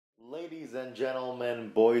Ladies and gentlemen,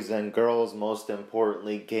 boys and girls, most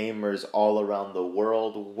importantly, gamers all around the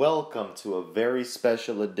world, welcome to a very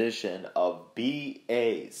special edition of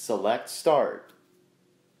B.A.S. Select Start.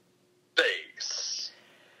 B.A.S.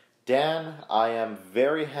 Dan, I am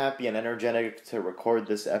very happy and energetic to record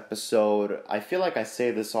this episode. I feel like I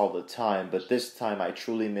say this all the time, but this time I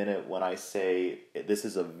truly mean it when I say this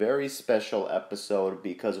is a very special episode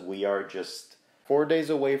because we are just 4 days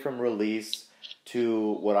away from release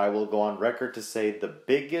to what I will go on record to say the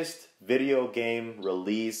biggest video game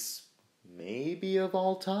release maybe of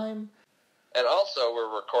all time. And also,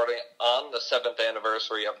 we're recording on the 7th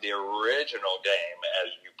anniversary of the original game,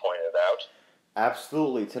 as you pointed out.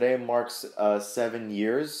 Absolutely. Today marks 7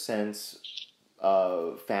 years since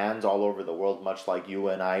fans all over the world, much like you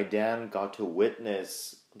and I, Dan, got to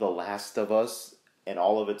witness The Last of Us in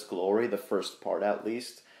all of its glory, the first part at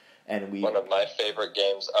least. And one of my favorite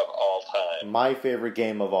games of all time. My favorite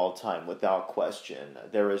game of all time, without question.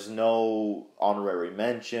 There is no honorary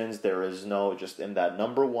mentions. There is no, just in that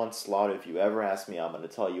number one slot, if you ever ask me, I'm going to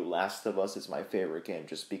tell you Last of Us is my favorite game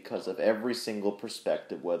just because of every single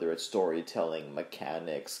perspective, whether it's storytelling,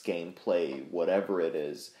 mechanics, gameplay, whatever it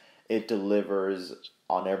is. It delivers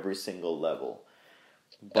on every single level.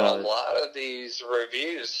 But and a lot of these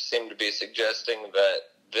reviews seem to be suggesting that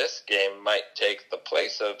this game might take the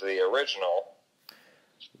place of the original.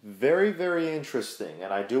 Very, very interesting,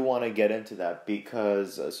 and I do want to get into that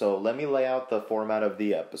because, so let me lay out the format of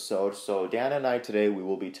the episode. So Dan and I today, we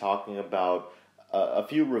will be talking about a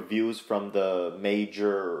few reviews from the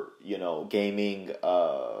major, gaming,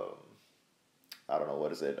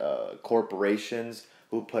 corporations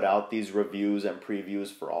who put out these reviews and previews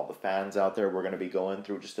for all the fans out there. We're going to be going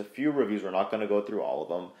through just a few reviews. We're not going to go through all of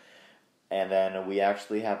them. And then we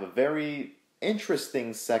actually have a very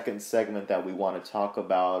interesting second segment that we want to talk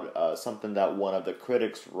about, something that one of the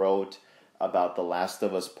critics wrote about The Last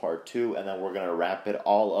of Us Part 2, and then we're going to wrap it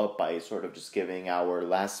all up by sort of just giving our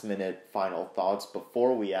last-minute final thoughts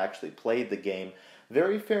before we actually played the game.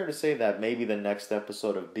 Very fair to say that maybe the next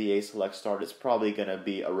episode of BA Select Start is probably going to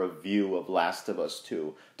be a review of Last of Us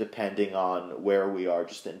 2, depending on where we are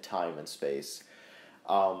just in time and space.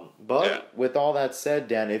 With all that said,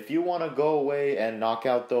 Dan, if you want to go away and knock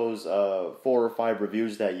out those 4 or 5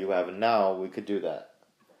 reviews that you have now, we could do that.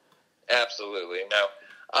 Absolutely. Now,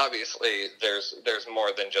 obviously, there's more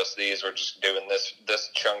than just these. We're just doing this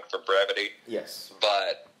chunk for brevity. Yes.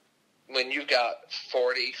 But when you got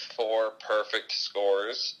 44 perfect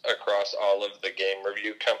scores across all of the game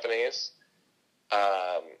review companies,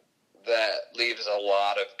 that leaves a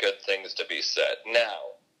lot of good things to be said.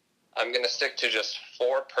 Now, I'm going to stick to just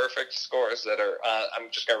 4 perfect scores that are I'm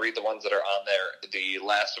just going to read the ones that are on the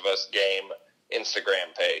Last of Us game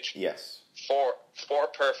Instagram page. Yes. 4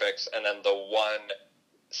 perfects, and then the one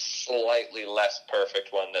slightly less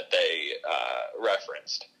perfect one that they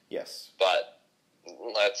referenced. Yes. But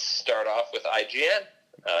let's start off with IGN.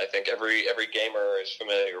 I think every gamer is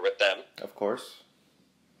familiar with them. Of course.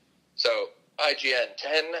 So, IGN,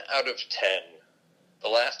 10 out of 10. The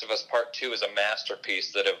Last of Us Part 2 is a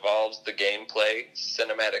masterpiece that evolves the gameplay,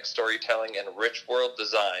 cinematic storytelling, and rich world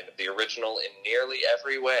design of the original in nearly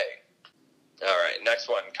every way. Alright, next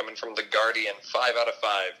one, coming from The Guardian, 5 out of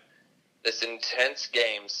 5. This intense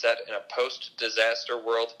game set in a post-disaster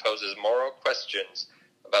world poses moral questions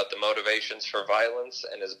about the motivations for violence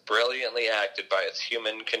and is brilliantly acted by its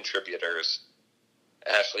human contributors.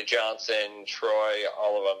 Ashley Johnson, Troy,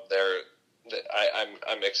 all of them,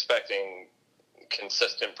 I'm expecting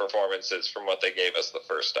consistent performances from what they gave us the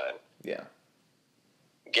first time. Yeah.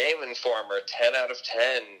 Game Informer, 10 out of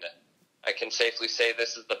 10. I can safely say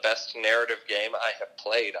this is the best narrative game I have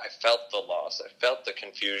played. I felt the loss. I felt the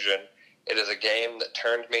confusion. It is a game that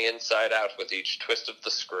turned me inside out with each twist of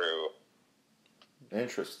the screw.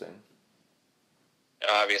 Interesting.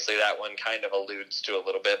 Obviously, that one kind of alludes to a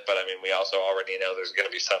little bit, but I mean, we also already know there's going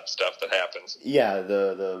to be some stuff that happens. Yeah,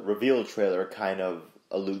 the reveal trailer kind of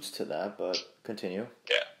alludes to that, but continue.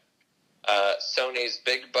 Yeah.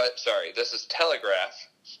 This is Telegraph,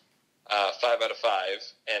 5 out of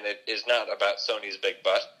 5, and it is not about Sony's big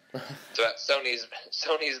butt. It's about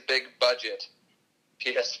Sony's big budget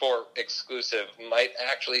PS4 exclusive might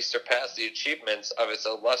actually surpass the achievements of its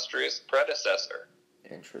illustrious predecessor.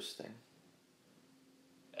 Interesting.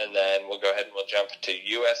 And then we'll go ahead and we'll jump to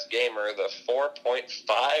US Gamer, the 4.5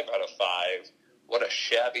 out of 5. What a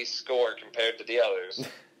shabby score compared to the others.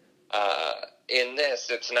 In this,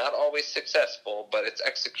 it's not always successful, but its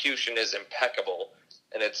execution is impeccable,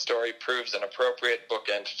 and its story proves an appropriate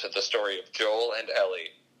bookend to the story of Joel and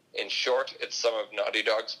Ellie. In short, it's some of Naughty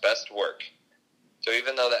Dog's best work. So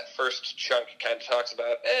even though that first chunk kind of talks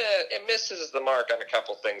about, it misses the mark on a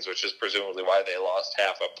couple things, which is presumably why they lost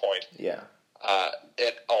half a point. Yeah.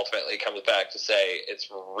 It ultimately comes back to say it's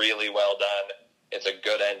really well done. It's a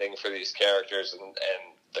good ending for these characters, and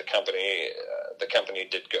the company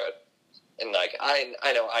did good. And like I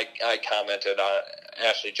know I commented on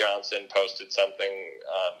Ashley Johnson posted something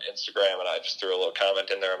on Instagram, and I just threw a little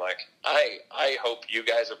comment in there. I'm like, I hope you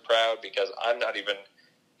guys are proud, because I'm not even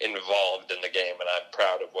involved in the game, and I'm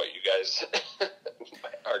proud of what you guys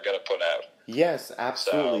are going to put out. Yes,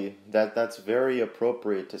 absolutely. So, that's very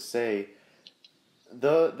appropriate to say.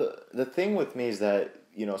 The thing with me is that,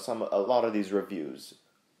 you know, a lot of these reviews,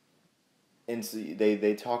 and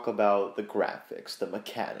they talk about the graphics, the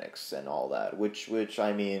mechanics, and all that, which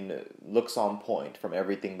I mean looks on point from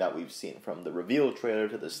everything that we've seen, from the reveal trailer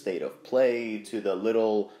to the state of play to the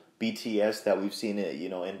little BTS that we've seen, you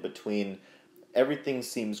know, in between. Everything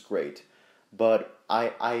seems great, but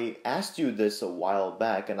I asked you this a while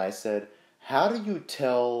back, and I said, how do you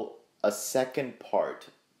tell a second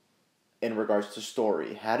part in regards to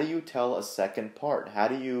story? How do you tell a second part? How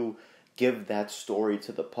do you give that story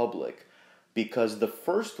to the public? Because the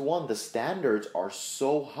first one, the standards are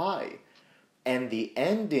so high, and the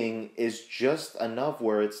ending is just enough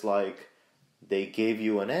where it's like, they gave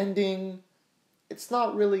you an ending, it's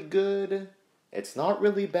not really good, it's not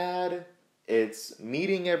really bad, it's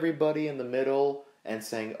meeting everybody in the middle and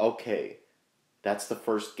saying, okay, that's the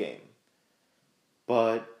first game.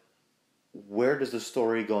 But where does the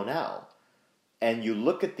story go now? And you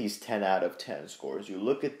look at these 10 out of 10 scores, you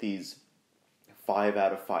look at these 5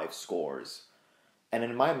 out of 5 scores, and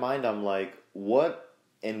in my mind I'm like, what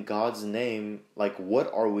in God's name, like,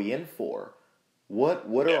 what are we in for? What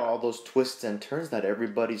are all those twists and turns that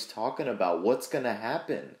everybody's talking about? What's going to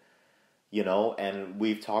happen? You know, and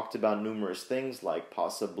we've talked about numerous things, like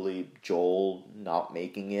possibly Joel not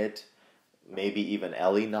making it, maybe even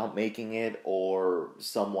Ellie not making it, or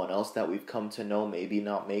someone else that we've come to know maybe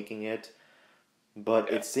not making it. But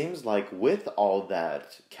it seems like with all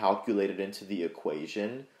that calculated into the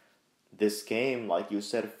equation, this game, like you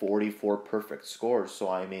said, 44 perfect scores. So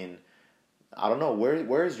I mean, I don't know,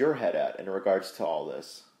 where's your head at in regards to all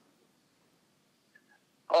this?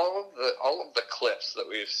 All of the clips that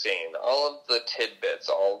we've seen, all of the tidbits,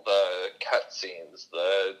 all the cutscenes,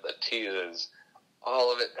 the teasers,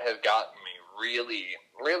 all of it has gotten me really,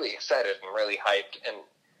 really excited and really hyped. And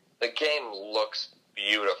the game looks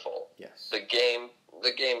beautiful. Yes. The game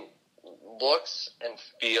looks and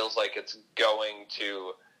feels like it's going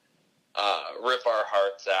to rip our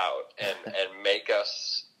hearts out and make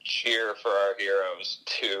us cheer for our heroes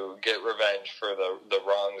to get revenge for the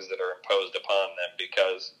wrongs that are imposed upon them.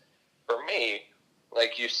 Because for me,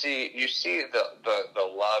 like, you see the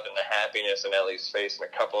love and the happiness in Ellie's face in a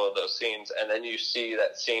couple of those scenes, and then you see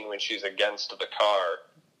that scene when she's against the car.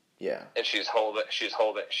 Yeah. And she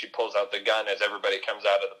pulls out the gun as everybody comes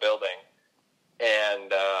out of the building,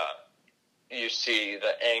 and you see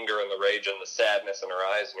the anger and the rage and the sadness in her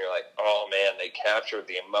eyes, and you're like, oh man, they captured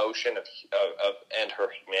the emotion of and her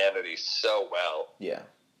humanity so well. Yeah.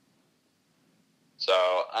 So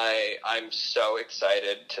I'm so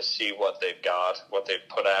excited to see what they've got, what they've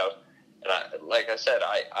put out, and like I said,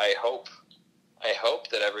 I hope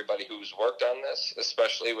that everybody who's worked on this,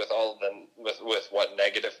 especially with all of them, with what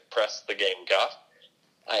negative press the game got,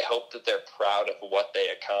 I hope that they're proud of what they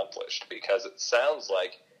accomplished, because it sounds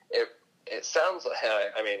like It sounds like,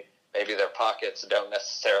 I mean, maybe their pockets don't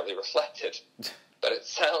necessarily reflect it, but it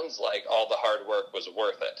sounds like all the hard work was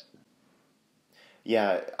worth it.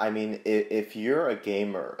 Yeah, I mean, if you're a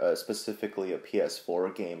gamer, specifically a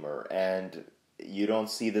PS4 gamer, and you don't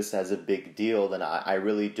see this as a big deal, then I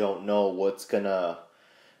really don't know what's gonna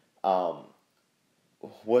fill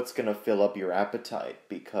up your appetite,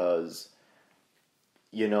 because,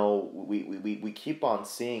 you know, we keep on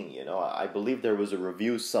seeing, you know, I believe there was a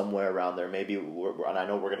review somewhere around there, maybe, and I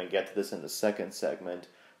know we're going to get to this in the second segment,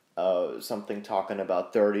 something talking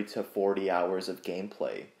about 30 to 40 hours of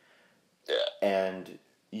gameplay. Yeah. And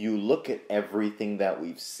you look at everything that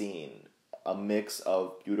we've seen, a mix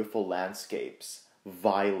of beautiful landscapes,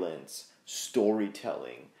 violence,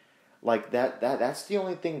 storytelling. Like that's the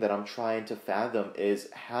only thing that I'm trying to fathom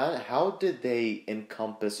is how did they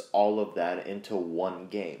encompass all of that into one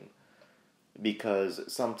game? Because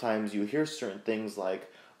sometimes you hear certain things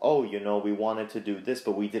like, oh, you know, we wanted to do this,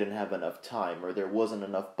 but we didn't have enough time, or there wasn't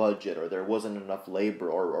enough budget, or there wasn't enough labor,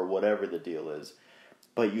 or whatever the deal is.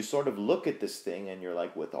 But you sort of look at this thing and you're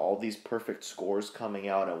like, with all these perfect scores coming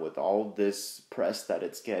out and with all this press that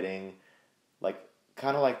it's getting, like,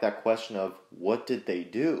 kind of like that question of, what did they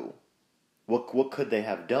do? What could they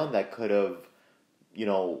have done that could have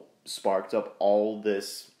sparked up all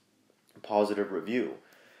this positive review.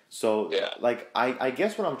 So, Yeah. like, I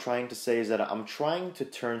guess what I'm trying to say is that I'm trying to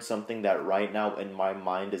turn something that right now in my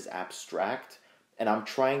mind is abstract, and I'm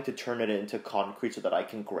trying to turn it into concrete so that I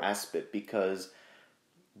can grasp it, because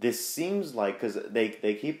this seems like, because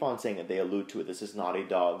they keep on saying it, they allude to it, this is Naughty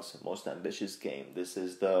Dog's most ambitious game, this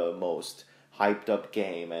is the most hyped up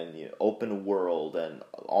game, and open world, and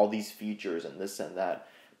all these features, and this and that.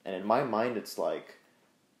 And in my mind, it's like,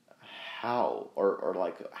 how? Or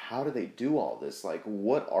like, how do they do all this? Like,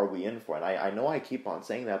 what are we in for? And I know I keep on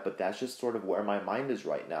saying that, but that's just sort of where my mind is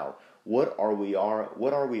right now. What are we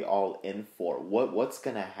all in for? What's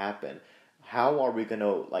gonna happen? How are we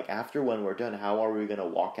gonna, like, after when we're done, how are we gonna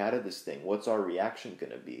walk out of this thing? What's our reaction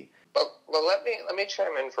gonna be? Well, let me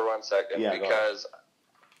chime in for 1 second, Yeah, because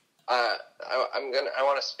I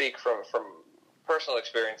want to speak from personal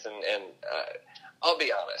experience, and I'll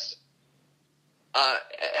be honest.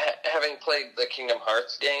 Having played the Kingdom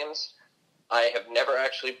Hearts games, I have never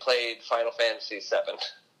actually played Final Fantasy VII.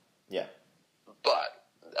 Yeah. But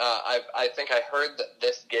I think I heard that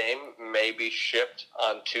this game may be shipped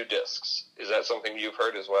on 2 discs. Is that something you've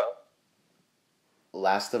heard as well?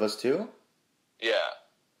 Last of Us 2? Yeah.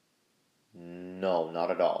 No,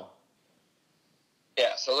 not at all.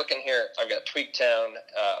 Yeah, so looking here, I've got Tweaktown,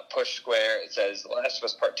 Push Square. It says Last of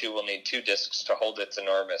Us Part 2 will need 2 discs to hold its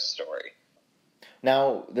enormous story.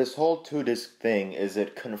 Now, this whole 2-disc thing, is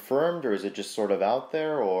it confirmed, or is it just sort of out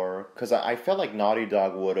there? Or, because I felt like Naughty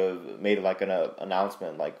Dog would have made like an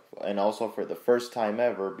announcement, like, and also for the first time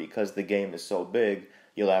ever, because the game is so big,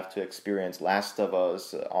 you'll have to experience Last of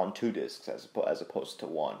Us on 2 discs as opposed to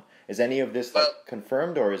 1. Is any of this like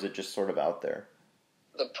confirmed, or is it just sort of out there?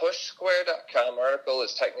 The PushSquare.com article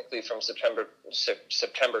is technically from September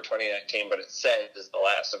 2019, but it says The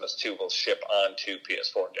Last of Us 2 will ship on 2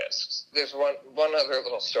 PS4 discs. There's one other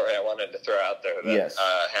little story I wanted to throw out there that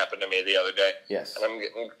happened to me the other day. Yes. And I'm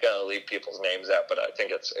going to leave people's names out, but I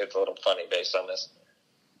think it's a little funny based on this.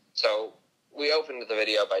 So we opened the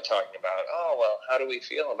video by talking about, how do we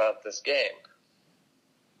feel about this game?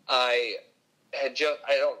 I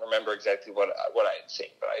don't remember exactly what I had seen,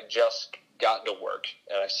 but I just gotten to work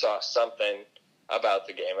and I saw something about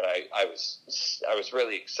the game, and I was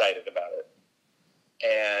really excited about it.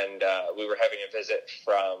 And we were having a visit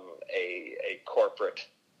from a corporate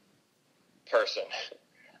person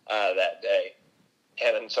that day,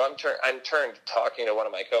 and so I'm turned talking to one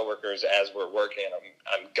of my coworkers as we're working, and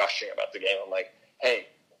I'm gushing about the game. I'm like, "Hey,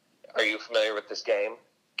 are you familiar with this game?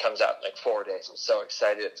 Comes out in like 4 days. I'm so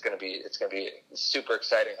excited. It's gonna be super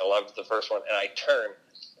exciting. I loved the first one." And I turn,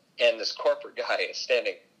 and this corporate guy is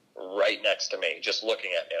standing right next to me, just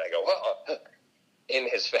looking at me, and I go, "Oh," in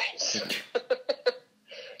his face.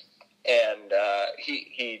 And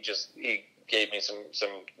he gave me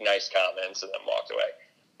some nice comments and then walked away.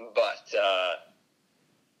 But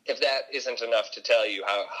if that isn't enough to tell you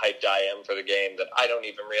how hyped I am for the game, that I don't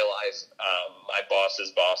even realize my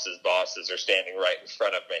boss's bosses are standing right in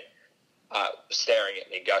front of me, staring at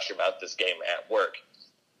me gush about this game at work.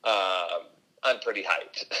 I'm pretty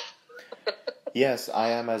hyped. Yes, I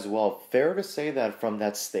am as well. Fair to say that from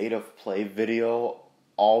that State of Play video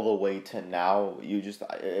all the way to now,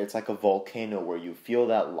 it's like a volcano where you feel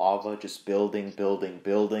that lava just building,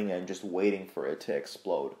 and just waiting for it to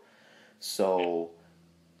explode. So,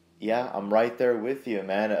 yeah, I'm right there with you,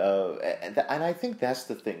 man. And I think that's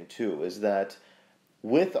the thing, too, is that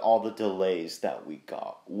with all the delays that we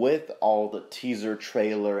got, with all the teaser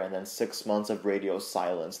trailer and then 6 months of radio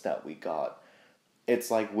silence that we got,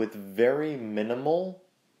 it's like with very minimal,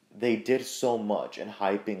 they did so much in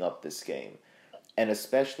hyping up this game. And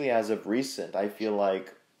especially as of recent, I feel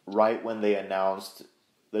like right when they announced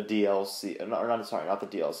the DLC, not the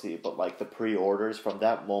DLC, but like the pre-orders, from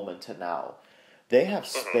that moment to now, they have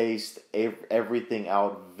spaced everything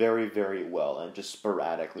out very, very well, and just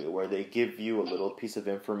sporadically, where they give you a little piece of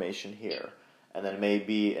information here, and then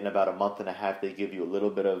maybe in about a month and a half they give you a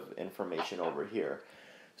little bit of information over here.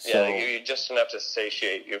 So, they give you just enough to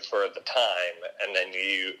satiate you for the time, and then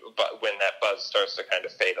but when that buzz starts to kind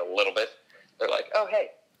of fade a little bit, they're like, "Oh,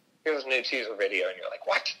 hey, here's a new teaser video," and you're like,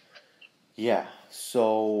 "What?" Yeah,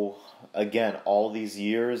 so again, all these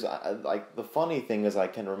years, like, the funny thing is I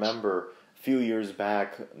can remember a few years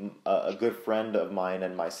back, a good friend of mine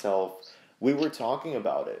and myself, we were talking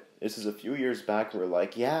about it. This is a few years back, we were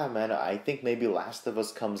like, yeah, man, I think maybe Last of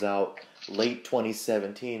Us comes out late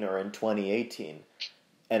 2017 or in 2018.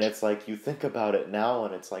 And it's like, you think about it now,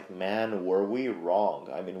 and it's like, man, were we wrong?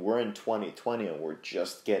 I mean, we're in 2020, and we're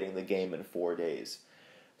just getting the game in 4 days.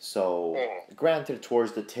 So, granted,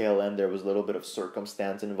 towards the tail end, there was a little bit of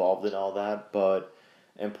circumstance involved in all that, but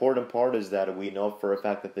Important part is that we know for a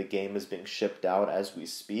fact that the game is being shipped out as we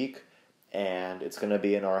speak, and it's going to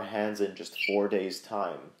be in our hands in just 4 days'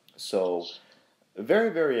 time. So, a very,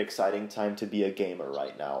 very exciting time to be a gamer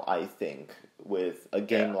right now, I think, with a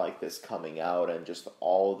game like this coming out and just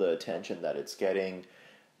all the attention that it's getting.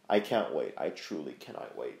 I can't wait. I truly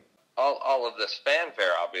cannot wait. All of this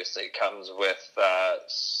fanfare obviously comes with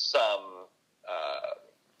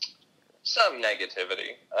some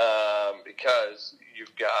negativity, because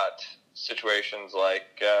you've got situations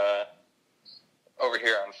like over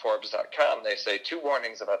here on Forbes.com, they say 2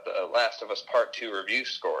 warnings about The Last of Us Part 2 review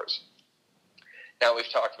scores. Now, we've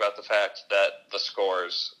talked about the fact that the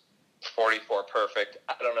scores, 44 perfect,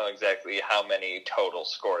 I don't know exactly how many total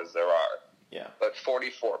scores there are. Yeah. But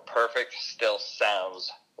 44 perfect still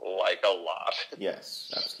sounds like a lot.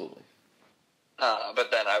 Yes, absolutely. But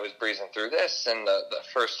then I was breezing through this, and the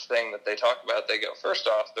first thing that they talk about, they go, first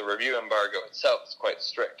off, the review embargo itself is quite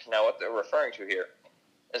strict. Now, what they're referring to here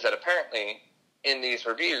is that apparently in these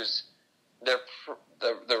reviews, the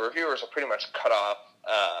reviewers are pretty much cut off.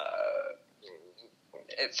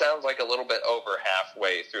 It sounds like a little bit over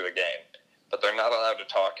halfway through the game, but they're not allowed to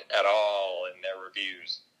talk at all in their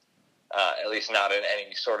reviews, at least not in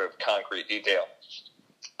any sort of concrete detail,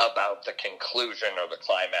 about the conclusion or the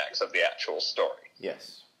climax of the actual story.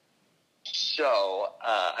 Yes. So,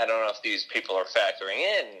 I don't know if these people are factoring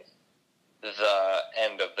in the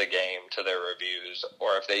end of the game to their reviews,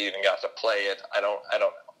 or if they even got to play it. I don't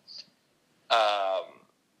know.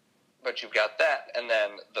 But you've got that, and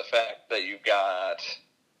then the fact that you've got,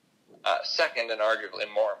 second and arguably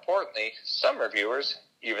more importantly, some reviewers,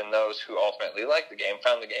 even those who ultimately liked the game,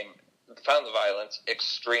 found the violence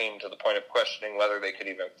extreme to the point of questioning whether they could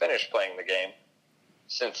even finish playing the game.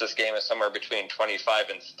 Since this game is somewhere between 25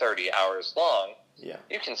 and 30 hours long,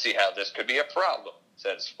 you can see how this could be a problem,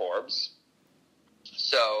 says Forbes.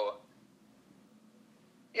 So,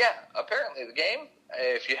 yeah, apparently the game,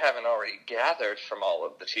 if you haven't already gathered from all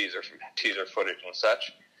of the teaser footage and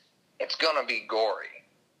such, it's going to be gory.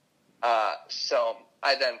 So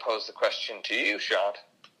I then pose the question to you, Sean.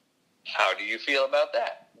 How do you feel about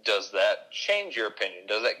that? Does that change your opinion?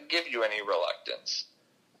 Does that give you any reluctance?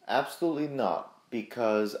 Absolutely not,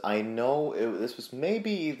 because I know this was maybe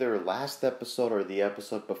either last episode or the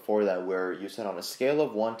episode before that where you said on a scale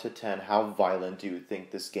of 1 to 10, how violent do you think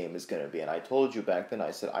this game is going to be? And I told you back then, I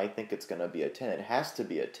said, I think it's going to be a 10. It has to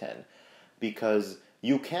be a 10, because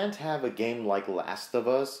you can't have a game like Last of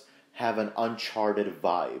Us have an Uncharted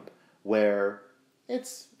vibe, where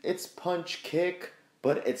it's punch kick,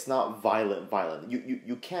 but it's not violent.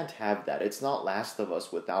 You can't have that. It's not Last of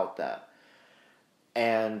Us without that.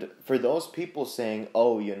 And for those people saying,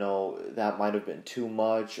 oh, that might have been too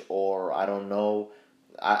much, or I don't know.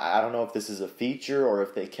 I don't know if this is a feature or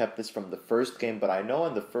if they kept this from the first game, but I know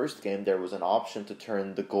in the first game there was an option to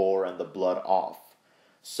turn the gore and the blood off.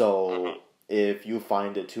 So if you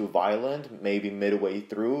find it too violent, maybe midway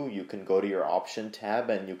through, you can go to your option tab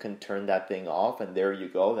and you can turn that thing off, and there you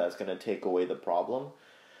go. That's going to take away the problem.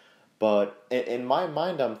 But in my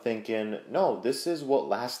mind, I'm thinking, no, this is what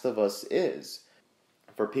Last of Us is.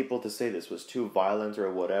 For people to say this was too violent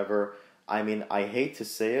or whatever, I mean, I hate to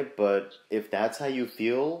say it, but if that's how you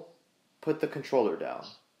feel, put the controller down.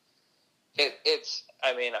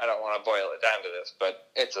 I mean, I don't want to boil it down to this, but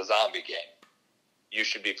it's a zombie game. You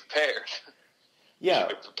should be prepared. Yeah. You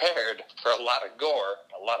should be prepared for a lot of gore,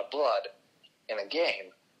 a lot of blood, in a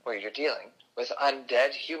game where you're dealing with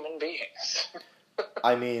undead human beings.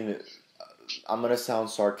 I mean, I'm going to sound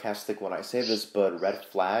sarcastic when I say this, but red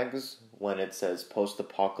flags, when it says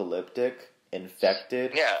post-apocalyptic,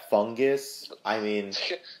 infected, fungus, I mean...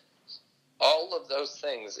 All of those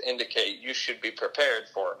things indicate you should be prepared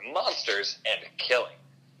for monsters and killing.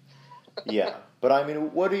 Yeah, but I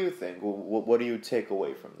mean, what do you think? What do you take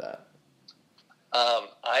away from that?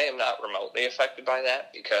 I am not remotely affected by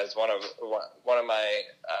that, because one of my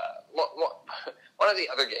one of the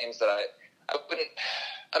other games that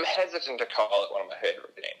I'm hesitant to call it one of my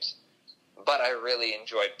favorite games, but I really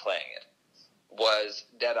enjoyed playing it, was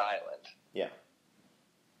Dead Island. Yeah.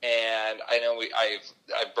 And I know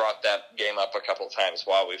I've brought that game up a couple of times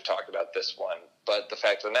while we've talked about this one, but the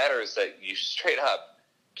fact of the matter is that you straight up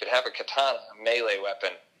could have a katana, a melee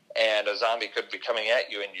weapon, and a zombie could be coming at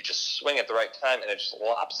you, and you just swing at the right time, and it just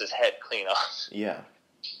lops his head clean off. Yeah.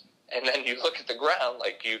 And then you look at the ground,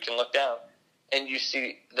 like you can look down, and you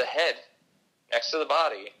see the head next to the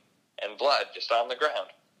body and blood just on the ground.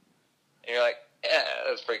 And you're like, yeah,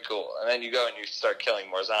 that's pretty cool. And then you go and you start killing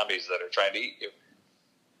more zombies that are trying to eat you.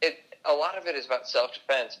 A lot of it is about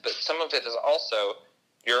self-defense, but some of it is also,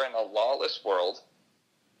 you're in a lawless world,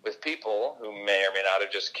 with people who may or may not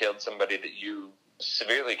have just killed somebody that you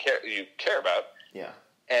severely care about. Yeah.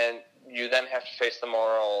 And you then have to face the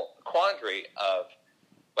moral quandary of,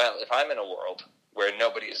 well, if I'm in a world where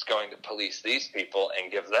nobody is going to police these people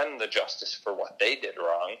and give them the justice for what they did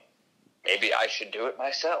wrong, maybe I should do it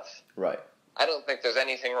myself. Right. I don't think there's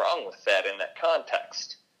anything wrong with that in that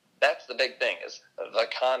context. That's the big thing, is the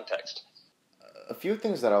context. A few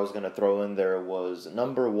things that I was going to throw in there was,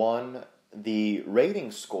 number one, the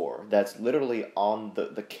rating score that's literally on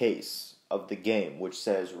the case of the game, which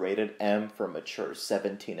says rated M for mature,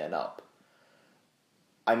 17 and up.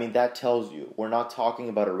 I mean, that tells you we're not talking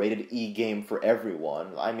about a rated E game for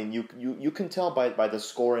everyone. I mean, you can tell by the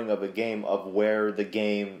scoring of a game of where the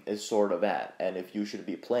game is sort of at and if you should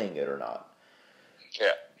be playing it or not.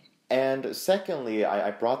 Yeah. And secondly,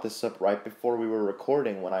 I brought this up right before we were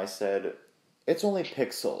recording when I said, it's only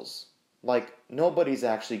pixels. Like, nobody's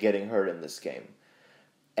actually getting hurt in this game.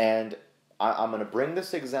 And I'm going to bring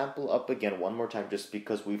this example up again one more time just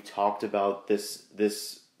because we've talked about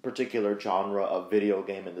this particular genre of video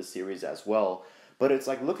game in the series as well. But it's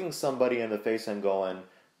like looking somebody in the face and going,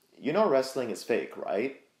 you know wrestling is fake,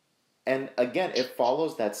 right? And again, it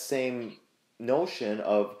follows that same notion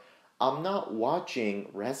of, I'm not watching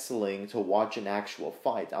wrestling to watch an actual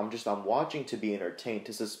fight. I'm watching to be entertained,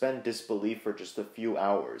 to suspend disbelief for just a few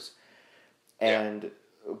hours. And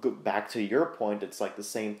back to your point, it's like the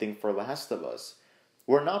same thing for Last of Us.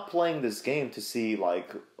 We're not playing this game to see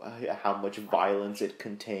like how much violence it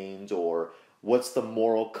contains or what's the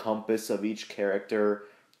moral compass of each character.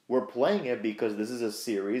 We're playing it because this is a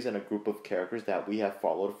series and a group of characters that we have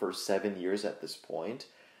followed for 7 years at this point.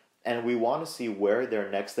 And we want to see where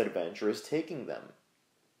their next adventure is taking them.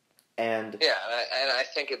 And I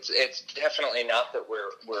think it's definitely not that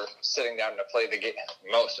we're sitting down to play the game.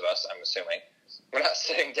 Most of us, I'm assuming, we're not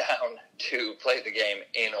sitting down to play the game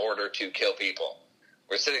in order to kill people.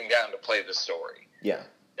 We're sitting down to play the story. Yeah,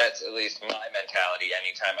 that's at least my mentality.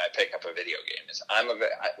 Anytime I pick up a video game, is I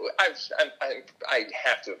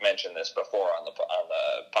have to have mentioned this before on the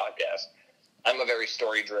podcast. I'm a very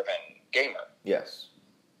story-driven gamer. Yes.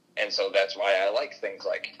 And so that's why I like things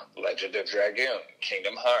like Legend of Dragoon,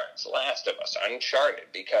 Kingdom Hearts, Last of Us,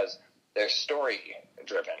 Uncharted, because they're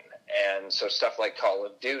story-driven. And so stuff like Call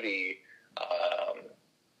of Duty,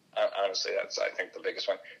 honestly, that's, I think, the biggest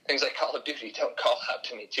one. Things like Call of Duty don't call out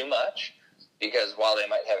to me too much, because while they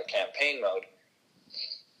might have a campaign mode,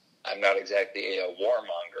 I'm not exactly a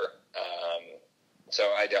warmonger.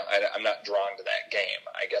 So I'm not drawn to that game.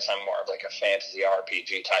 I guess I'm more of like a fantasy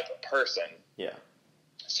RPG type of person. Yeah.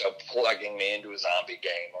 So plugging me into a zombie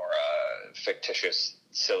game or a fictitious,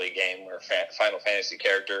 silly game where Final Fantasy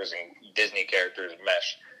characters and Disney characters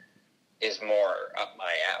mesh is more up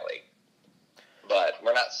my alley. But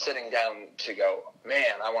we're not sitting down to go,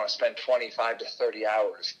 man, I want to spend 25 to 30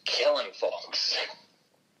 hours killing folks.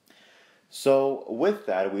 So with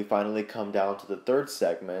that, we finally come down to the third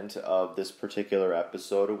segment of this particular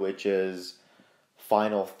episode, which is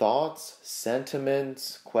final thoughts,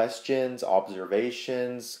 sentiments, questions,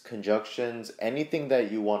 observations, conjunctions, anything that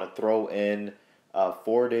you want to throw in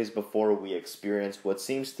 4 days before we experience what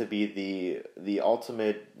seems to be the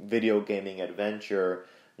ultimate video gaming adventure.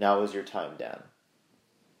 Now is your time, Dan.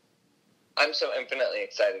 I'm so infinitely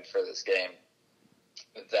excited for this game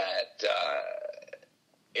that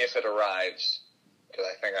if it arrives, because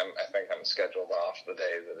I think I'm scheduled off the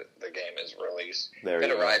day that the game is released. If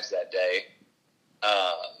it arrives that day,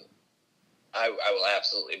 I will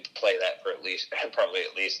absolutely play that for probably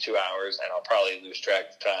at least 2 hours, and I'll probably lose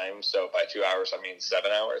track of time. So by 2 hours, I mean 7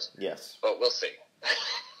 hours. Yes. But we'll see.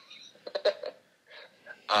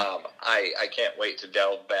 I can't wait to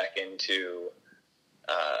delve back into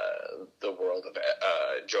the world of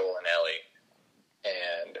Joel and Ellie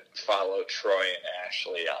and follow Troy and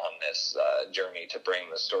Ashley on this journey to bring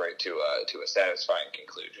the story to a satisfying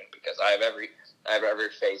conclusion, because I have every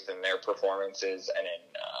faith in their performances and in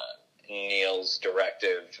Neil's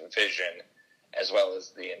directive vision, as well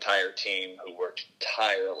as the entire team who worked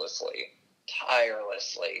tirelessly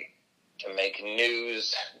to make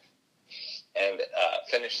news and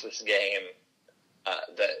finish this game.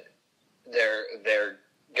 That they're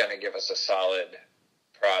going to give us a solid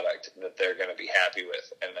product that they're going to be happy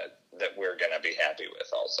with, and that we're going to be happy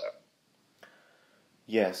with also.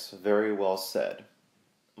 Yes, very well said.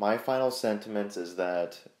 My final sentiments is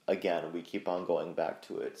that, again, we keep on going back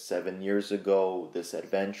to it. 7 years ago, this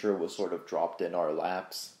adventure was sort of dropped in our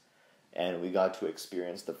laps, and we got to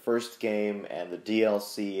experience the first game and the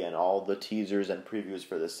DLC and all the teasers and previews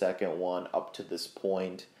for the second one up to this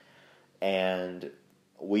point. And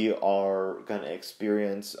we are going to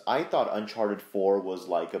experience. I thought Uncharted 4 was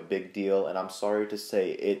like a big deal, and I'm sorry to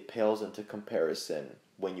say it pales into comparison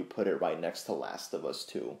when you put it right next to Last of Us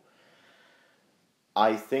 2.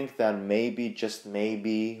 I think that maybe, just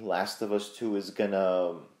maybe, Last of Us 2 is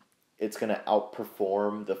it's gonna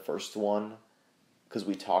outperform the first one, because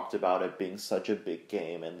we talked about it being such a big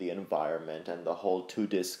game and the environment and the whole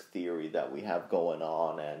two-disc theory that we have going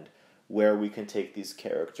on, and where we can take these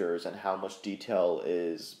characters and how much detail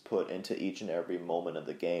is put into each and every moment of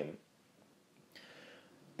the game.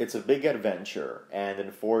 It's a big adventure, and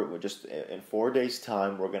in 4 days'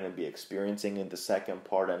 time, we're going to be experiencing in the second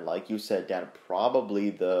part, and like you said, Dan, probably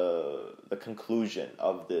the conclusion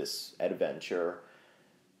of this adventure.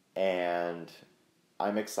 And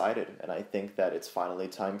I'm excited, and I think that it's finally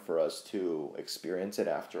time for us to experience it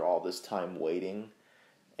after all this time waiting.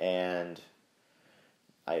 And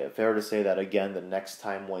fair to say that, again, the next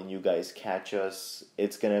time when you guys catch us,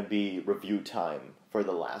 it's going to be review time for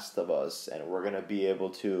The Last of Us, and we're going to be able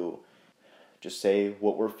to just say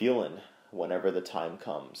what we're feeling whenever the time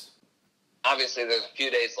comes. Obviously, there's a few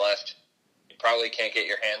days left. You probably can't get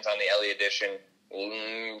your hands on the Ellie edition.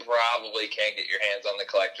 Probably can't get your hands on the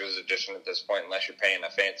collector's edition at this point unless you're paying a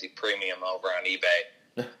fancy premium over on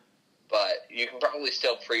eBay. But you can probably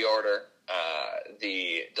still pre-order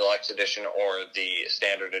the deluxe edition or the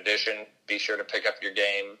standard edition. Be sure to pick up your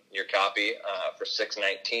copy for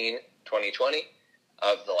 $6/19/2020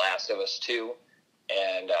 of The Last of Us 2,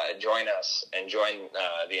 and join us and join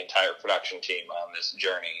the entire production team on this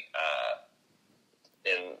journey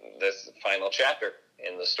in this final chapter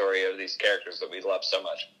in the story of these characters that we love so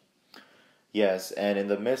much. Yes, and in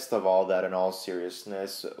the midst of all that, in all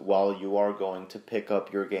seriousness, while you are going to pick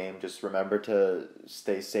up your game, just remember to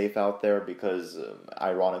stay safe out there, because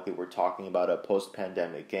ironically we're talking about a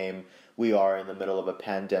post-pandemic game. We are in the middle of a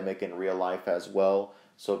pandemic in real life as well,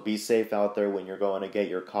 so be safe out there when you're going to get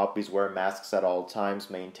your copies. Wear masks at all times,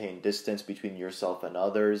 maintain distance between yourself and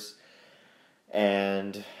others,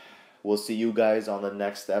 and we'll see you guys on the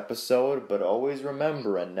next episode, but always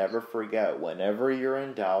remember and never forget, whenever you're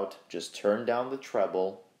in doubt, just turn down the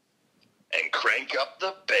treble and crank up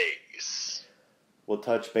the bass. We'll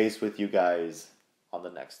touch base with you guys on the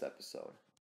next episode.